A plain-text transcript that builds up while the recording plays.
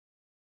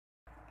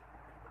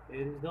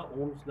Here is the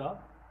Ohm's law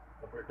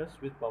apparatus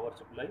with power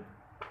supply,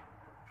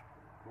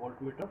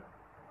 voltmeter,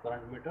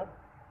 current meter,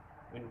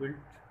 inbuilt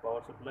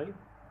power supply,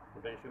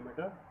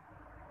 potentiometer,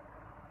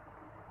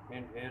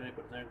 and here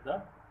represent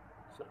the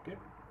circuit,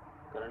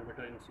 current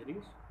meter in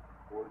series,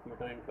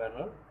 voltmeter in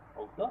parallel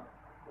of the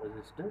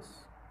resistance.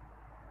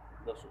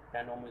 The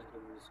 10 ohm is the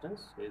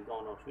resistance. Here is the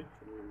on off switch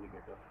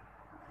indicator.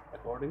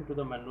 According to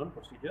the manual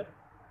procedure,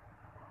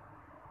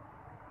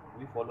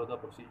 we follow the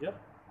procedure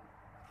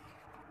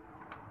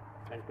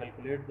and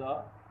calculate the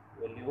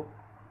value of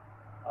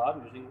R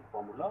using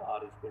formula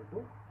R is equal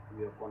to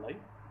V upon I,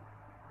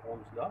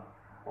 Ohm's law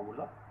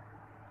formula.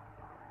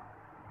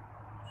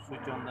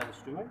 Switch on the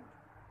instrument.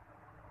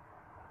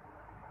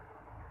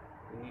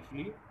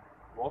 Initially,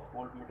 both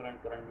voltmeter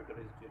and current meter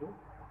is 0.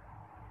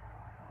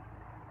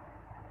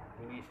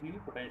 Initially,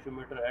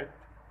 potentiometer at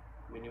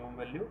minimum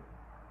value.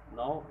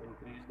 Now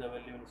increase the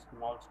value in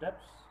small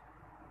steps.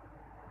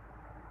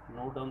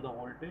 Note down the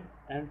voltage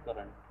and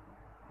current.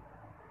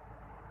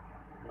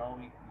 Now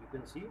you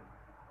can see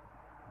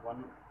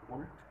 1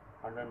 volt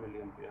 100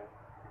 milliampere.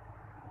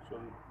 So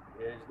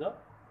here is the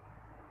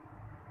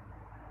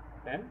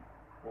 10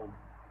 ohm.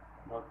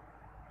 Now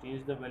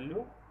change the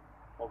value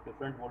of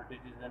different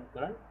voltages and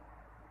current,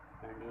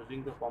 and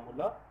using the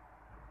formula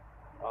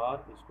R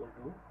is equal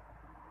to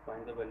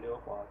find the value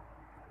of R.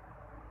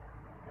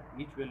 At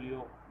each value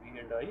of V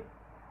and I,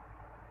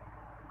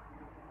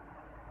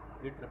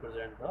 it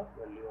represents the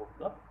value of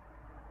the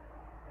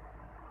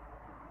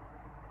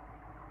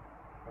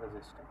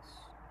resistance.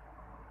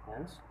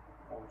 Hence,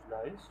 Ohm's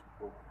law is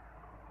true.